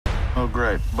Oh,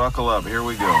 great. Buckle up. Here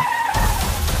we go.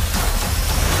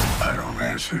 I don't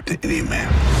answer to any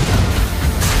man.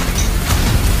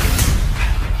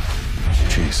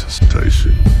 Jesus.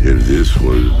 Tyson, if this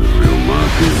was the real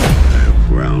mafia, I have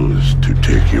grounds to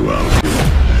take you out. I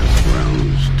have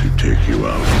grounds to take you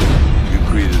out. You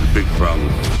created a big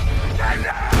problem.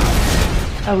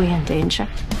 Are we in danger?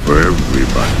 For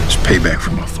everybody. It's payback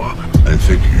for my father. I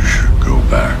think you should go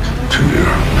back to New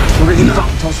York. We're gonna hit him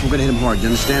out, Tulsa. We're gonna hit him hard. You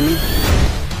understand me?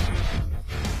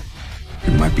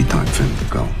 It might be time for him to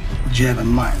go. What do you have in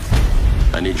mind?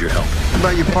 I need your help. What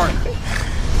about your partner?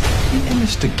 We're in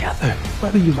this together,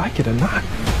 whether you like it or not.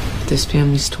 If this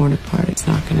family's torn apart, it's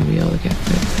not gonna be able to get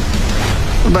fixed.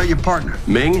 What about your partner?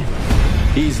 Ming,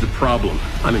 he's the problem.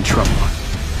 I'm in trouble.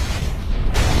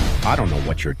 I don't know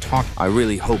what you're talking. I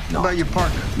really hope What not. about your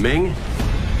partner? Ming,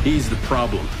 he's the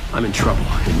problem. I'm in trouble,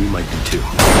 and you might be too.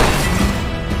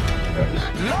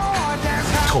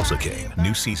 Tulsa King,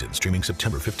 new season streaming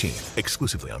September 15th,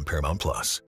 exclusively on Paramount+.